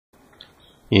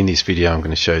In this video I'm going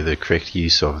to show the correct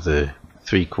use of the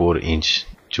 3/4 inch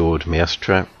jawed mouse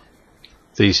trap.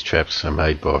 These traps are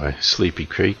made by Sleepy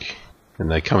Creek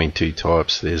and they come in two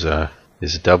types. There's a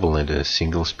double and a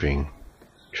single spring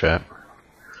trap.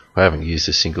 I haven't used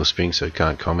a single spring so I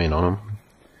can't comment on them.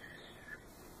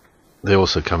 They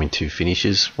also come in two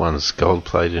finishes, one's gold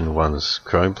plated and one's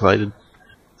chrome plated.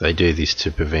 They do this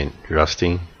to prevent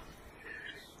rusting.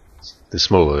 The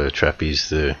smaller the trap is,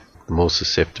 the more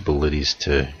susceptible it is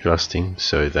to rusting,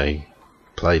 so they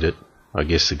plate it. I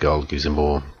guess the gold gives a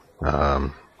more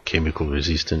chemical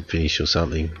resistant finish or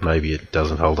something. Maybe it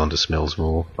doesn't hold on to smells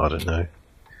more, I don't know.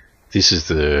 This is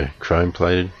the chrome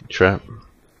plated trap.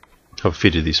 I've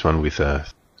fitted this one with a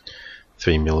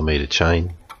 3mm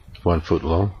chain, 1 foot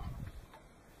long.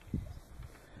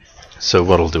 So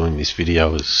what I'll do in this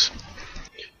video is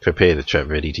prepare the trap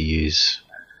ready to use.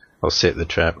 I'll set the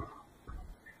trap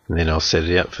and then I'll set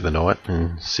it out for the night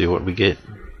and see what we get.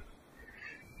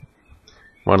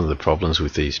 One of the problems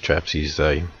with these traps is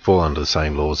they fall under the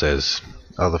same laws as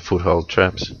other foothold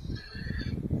traps.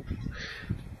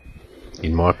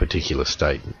 In my particular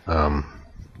state,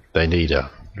 they need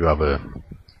a rubber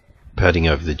padding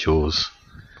over the jaws.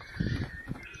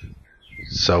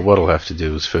 So what I'll have to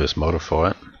do is first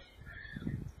modify it.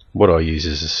 What I use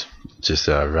is just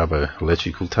a rubber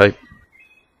electrical tape.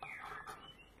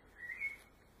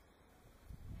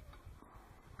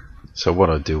 So what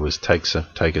I do is take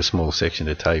a small section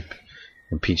of tape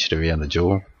and pinch it around the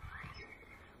jaw,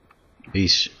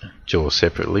 each jaw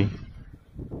separately.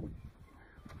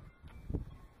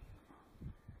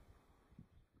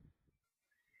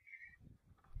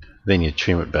 Then you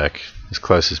trim it back as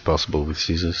close as possible with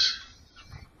scissors.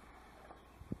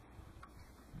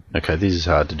 Okay, this is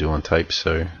hard to do on tape,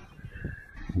 so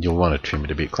you'll want to trim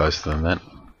it a bit closer than that.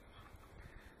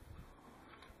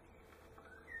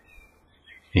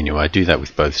 Anyway, do that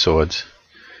with both sides.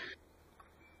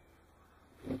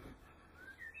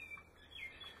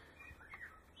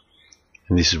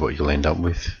 And this is what you'll end up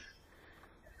with.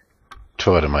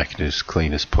 Try to make it as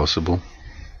clean as possible.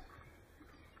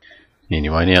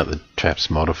 Anyway, now that the trap's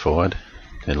modified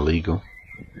and legal,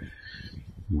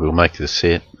 we'll make the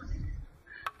set.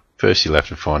 First you'll have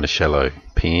to find a shallow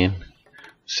pan,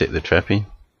 set the trap in,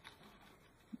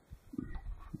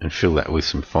 and fill that with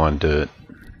some fine dirt.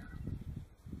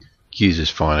 Use as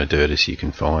fine a dirt as you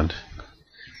can find,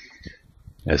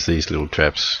 as these little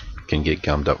traps can get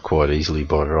gummed up quite easily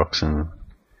by rocks and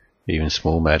even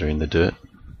small matter in the dirt.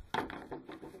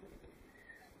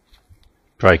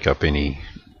 Break up any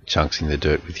chunks in the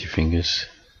dirt with your fingers.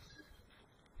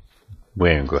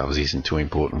 Wearing gloves isn't too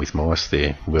important with mice,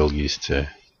 they're well used to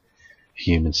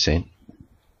human scent.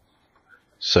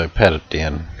 So pat it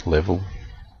down level.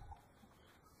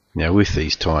 Now with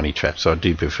these tiny traps I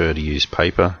do prefer to use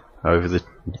paper over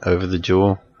the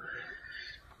jaw.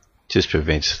 Just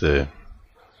prevents the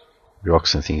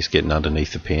rocks and things getting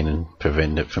underneath the pen and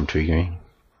preventing it from triggering.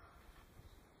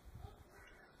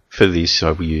 For this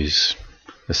I will use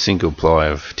a single ply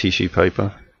of tissue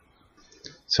paper,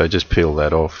 so just peel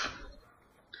that off,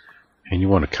 and you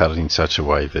want to cut it in such a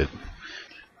way that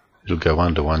it'll go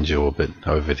under one jaw but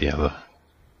over the other.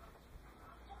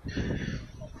 The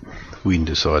wind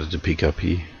decided to pick up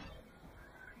here.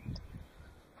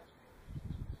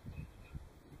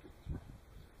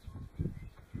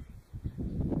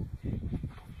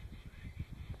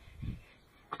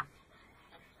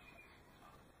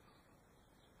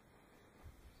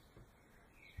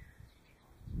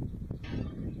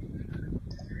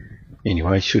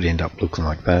 Anyway, it should end up looking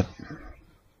like that.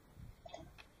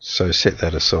 So set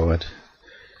that aside,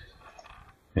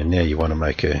 and now you want to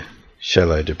make a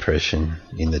shallow depression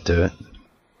in the dirt.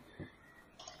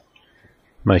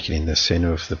 Make it in the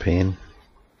center of the pan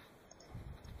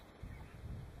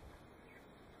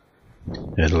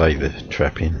and lay the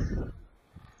trap in.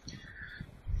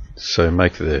 So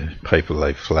make the paper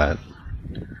lay flat,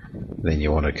 then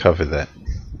you want to cover that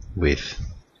with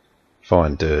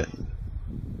fine dirt.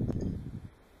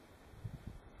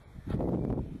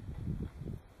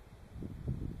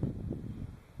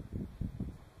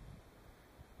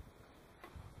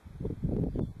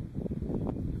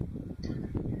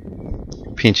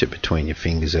 Pinch it between your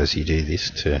fingers as you do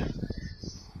this to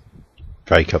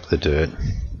break up the dirt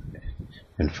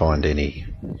and find any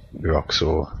rocks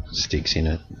or sticks in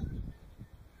it.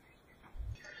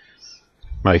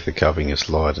 Make the covering as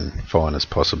light and fine as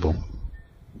possible.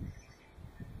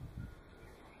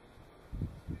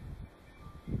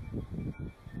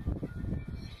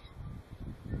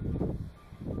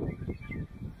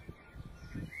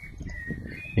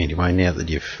 Anyway, now that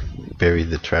you've buried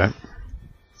the trap,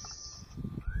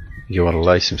 You want to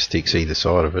lay some sticks either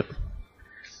side of it,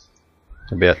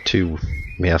 about 2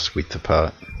 mouse width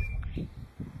apart.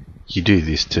 You do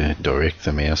this to direct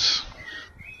the mouse.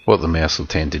 What the mouse will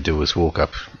tend to do is walk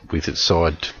up with its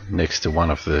side next to one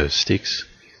of the sticks,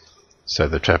 so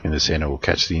the trap in the centre will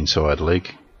catch the inside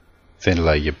leg. Then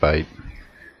lay your bait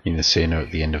in the centre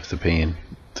at the end of the pan.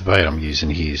 The bait I'm using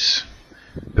here is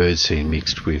birdseed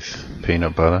mixed with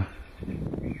peanut butter.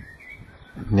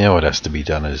 Now what has to be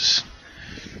done is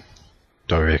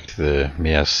direct the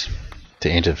mouse to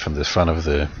enter from the front of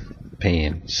the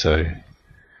pan. So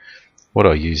what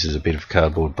I use is a bit of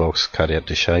cardboard box cut out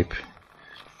to shape,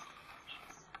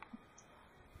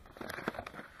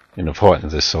 and I've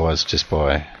heightened the size just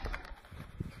by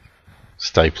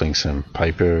stapling some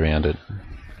paper around it.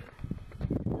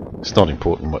 It's not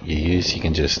important what you use, you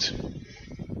can just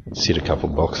sit a couple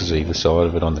boxes either side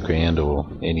of it on the ground or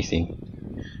anything.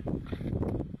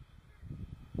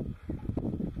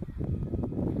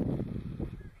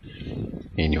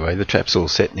 Anyway, the trap's all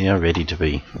set now, ready to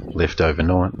be left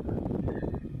overnight.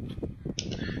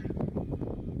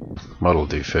 What I'll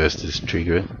do first is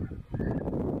trigger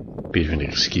it. Bit of an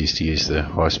excuse to use the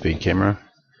high-speed camera.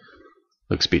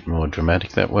 Looks a bit more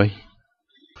dramatic that way,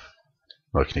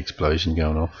 like an explosion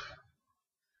going off.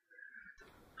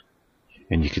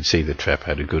 And you can see the trap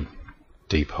had a good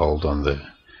deep hold on the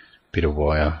bit of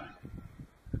wire.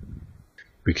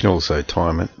 We can also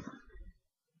time it.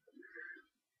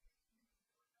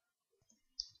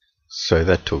 So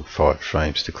that took 5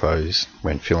 frames to close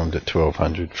when filmed at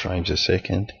 1200 frames a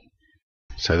second.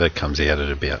 So that comes out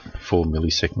at about 4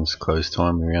 milliseconds close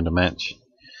time around a match.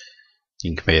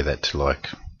 You can compare that to like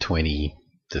 20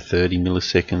 to 30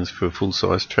 milliseconds for a full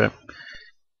size trap.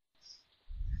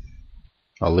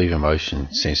 I'll leave a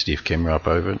motion sensitive camera up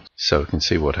over it so we can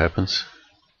see what happens.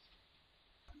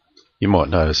 You might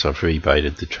notice I've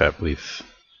rebaited the trap with a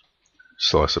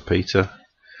slice of pizza.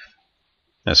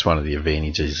 That's one of the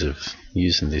advantages of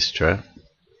using this trap.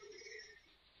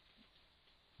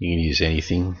 You can use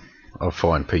anything. I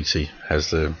find pizza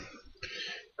has the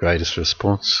greatest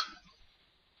response.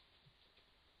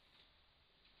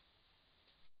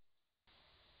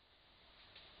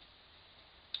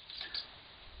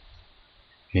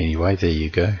 Anyway, there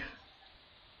you go.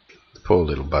 The poor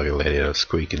little bugger let out a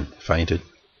squeak and fainted.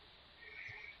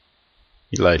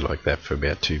 He laid like that for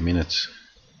about 2 minutes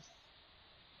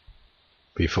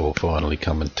before finally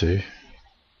coming to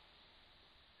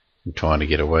and trying to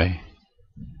get away.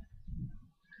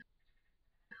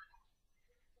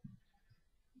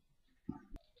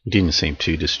 He didn't seem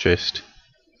too distressed.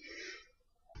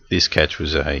 This catch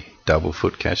was a double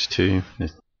foot catch too.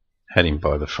 It had him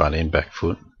by the front and back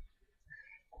foot.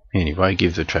 Anyway,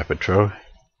 give the trap a try.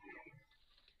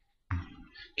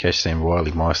 Catch them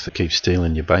wily mice that keep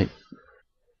stealing your bait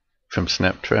from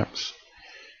snap traps.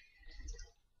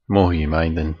 More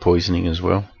humane than poisoning as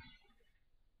well.